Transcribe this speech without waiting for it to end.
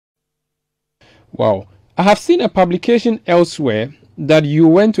Wow. I have seen a publication elsewhere that you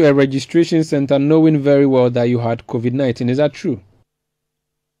went to a registration center knowing very well that you had COVID-19. Is that true?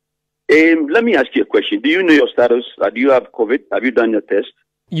 Let me ask you a question. Do you know your status? Do you have COVID? Have you done your test?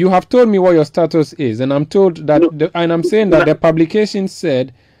 You have told me what your status is, and I'm told that, and I'm saying that the publication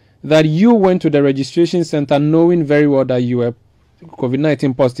said that you went to the registration center knowing very well that you were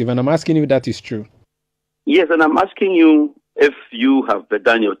COVID-19 positive, and I'm asking you if that is true. Yes, and I'm asking you if you have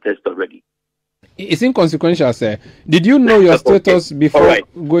done your test already. It's inconsequential, sir. Did you know your status before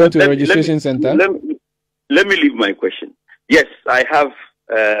going to the registration center? Let me leave my question. Yes, I have.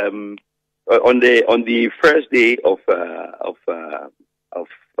 On the first day of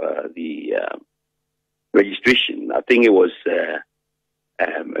the registration, I think it was a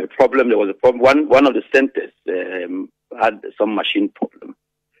problem. There was a problem. One of the centers had some machine problem.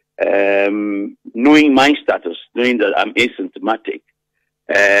 Knowing my status, knowing that I'm asymptomatic,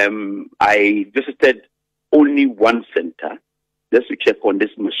 I visited only one center just to check on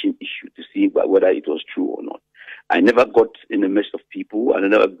this machine issue to see whether it was true or not. I never got in the midst of people, and I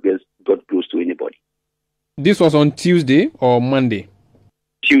never got close to anybody. This was on Tuesday or Monday?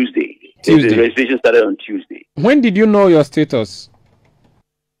 Tuesday. Tuesday. The registration started on Tuesday. When did you know your status?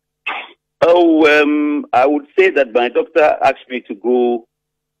 Oh, I would say that my doctor asked me to go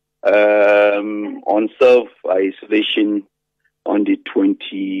on self-isolation on the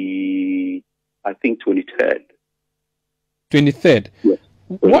 23rd. 23rd? Yes.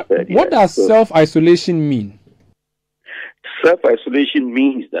 23rd, what does self-isolation mean? Self-isolation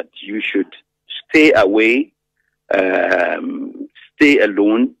means that you should stay away, stay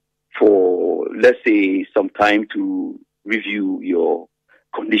alone for, let's say, some time to review your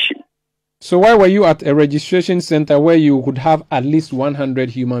condition. So why were you at a registration center where you could have at least 100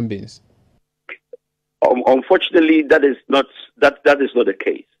 human beings? Unfortunately, that is not the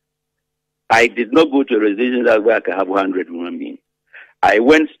case. I did not go to a registration center where I can have 100 human beings. I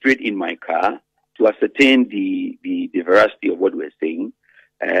went straight in my car to ascertain the veracity of what we're saying.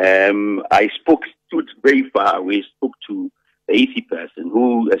 I stood very far away, spoke to the AC person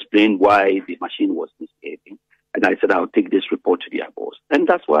who explained why the machine was misbehaving. And I said, I'll take this report to their boss. And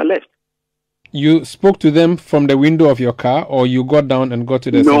that's why I left. You spoke to them from the window of your car, or you got down and got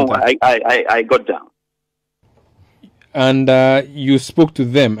to the center? No, I got down. And you spoke to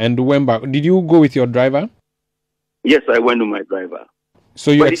them and went back. Did you go with your driver? Yes, I went with my driver.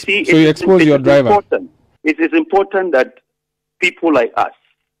 So you exposed your driver. It is important that people like us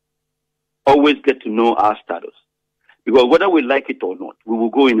always get to know our status. Because whether we like it or not, we will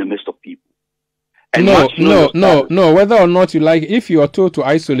go in the midst of people. And no. Whether or not you like, if you are told to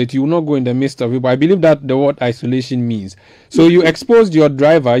isolate, you will not go in the midst of people. I believe that the word isolation means. So you exposed your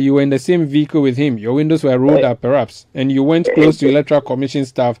driver, you were in the same vehicle with him, your windows were rolled up perhaps, and you went close to Electoral Commission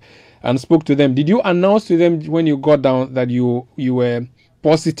staff and spoke to them. Did you announce to them when you got down that you were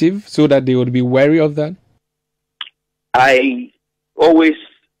positive so that they would be wary of that? I always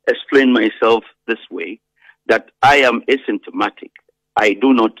explain myself this way, that I am asymptomatic. I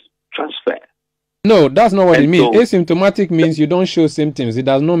do not transfer. No, that's not what it means. Asymptomatic means you don't show symptoms. It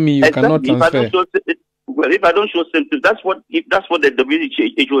does not mean you cannot transfer. If I don't show symptoms, that's what the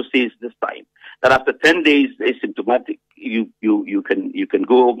WHO says this time. That after 10 days asymptomatic, you can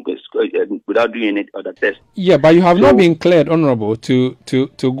go home without doing any other test. Yeah, but you have not been cleared, Honorable, to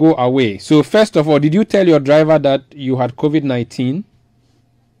go away. So first of all, did you tell your driver that you had COVID-19?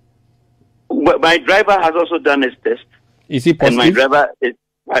 Well, my driver has also done his test. Is he positive?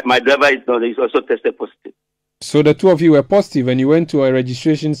 And my driver is not. He's also tested positive. So the two of you were positive, and you went to a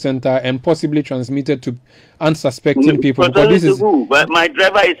registration center and possibly transmitted to unsuspecting people. But my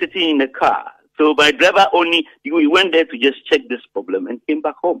driver is sitting in the car. So my driver we went there to just check this problem and came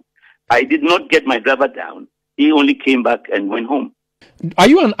back home. I did not get my driver down. He only came back and went home. Are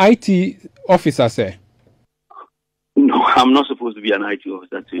you an IT officer, sir? No, I'm not supposed to be an IT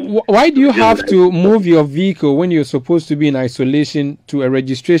officer. Why do you have to move your vehicle when you're supposed to be in isolation to a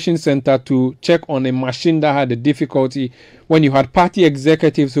registration center to check on a machine that had a difficulty when you had party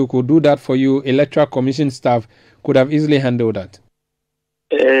executives who could do that for you? Electoral Commission staff could have easily handled that.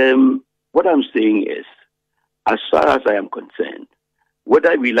 What I'm saying is, as far as I am concerned,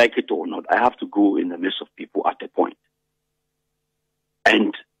 whether we like it or not, I have to go in the midst of people at a point.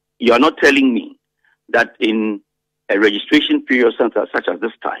 And you are not telling me that in a registration period such as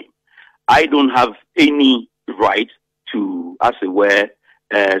this time, I don't have any right to, as it were,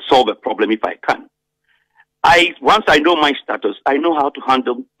 solve a problem if I can. Once I know my status, I know how to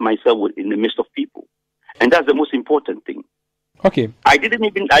handle myself in the midst of people, and that's the most important thing. Okay. I didn't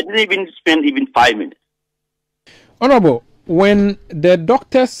even spend 5 minutes. Honorable, when the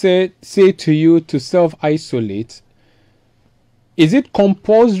doctor say to you to self-isolate, is it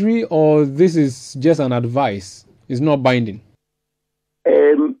compulsory or this is just an advice? It's not binding?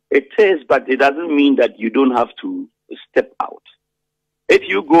 It is, but it doesn't mean that you don't have to step out. If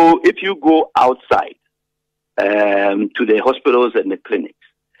you go outside to the hospitals and the clinics,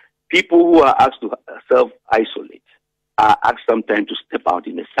 people who are asked to self-isolate are asked sometimes to step out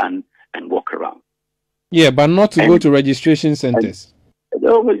in the sun and walk around. Yeah, but not to go to registration centers.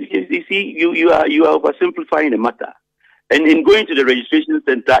 No, you see, you are oversimplifying the matter. And in going to the registration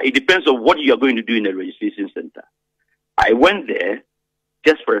center, it depends on what you are going to do in the registration center. I went there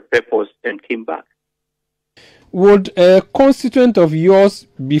just for a purpose and came back. Would a constituent of yours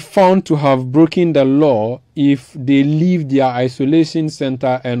be found to have broken the law if they leave their isolation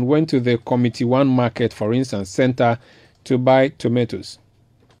center and went to the Committee 1 market, for instance, center to buy tomatoes?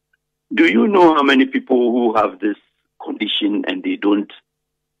 Do you know how many people who have this condition and they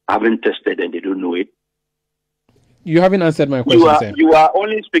haven't tested and they don't know it? You haven't answered my question, You are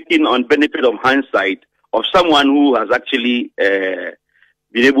only speaking on benefit of hindsight of someone who has actually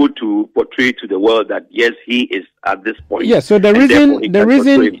been able to portray to the world that yes, he is at this point. Yeah, so the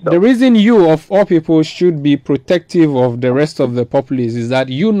reason you of all people should be protective of the rest of the populace is that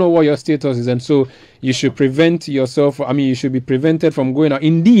you know what your status is, and so you should prevent yourself. I mean, you should be prevented from going out.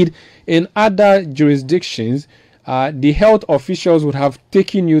 Indeed, in other jurisdictions, the health officials would have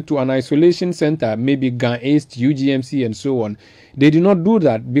taken you to an isolation center, maybe Gan East, UGMC, and so on. They do not do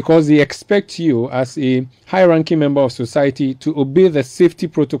that because they expect you as a high-ranking member of society to obey the safety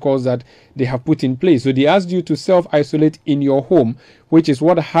protocols that they have put in place. So they asked you to self-isolate in your home, which is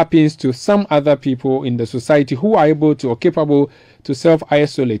what happens to some other people in the society who are able to or capable to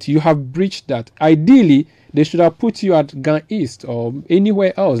self-isolate. You have breached that. Ideally, they should have put you at Gan East or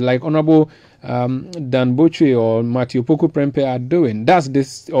anywhere else, like Honorable Dan Botre or Matthew Poku Prempe are doing. That's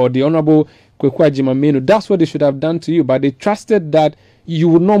this, or the Honorable Kwekwa Jimamenu. That's what they should have done to you, but they trusted that you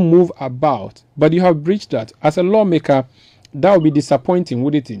would not move about. But you have breached that. As a lawmaker, that would be disappointing,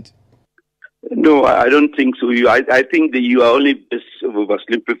 wouldn't it? No, I don't think so. I think that you are only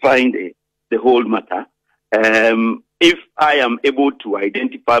oversimplifying the whole matter. If I am able to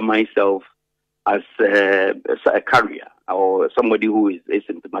identify myself as a carrier or somebody who is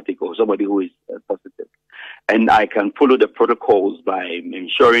asymptomatic or somebody who is positive, and I can follow the protocols by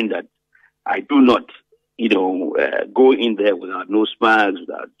ensuring that I do not, go in there without nose masks,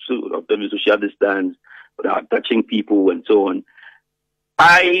 without social distance, without touching people and so on,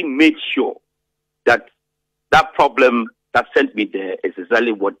 I made sure that problem that sent me there is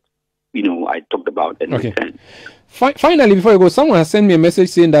exactly what I talked about. And okay. Finally, before you go, someone has sent me a message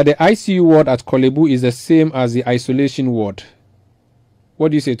saying that the ICU ward at Kolebu is the same as the isolation ward.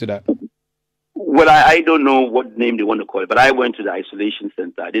 What do you say to that? Well, I don't know what name they want to call it, but I went to the isolation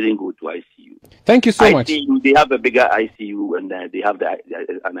center. I didn't go to ICU. Thank you so much. They have a bigger ICU and they have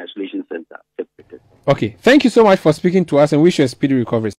an isolation center separated. Okay. Thank you so much for speaking to us and wish you a speedy recovery.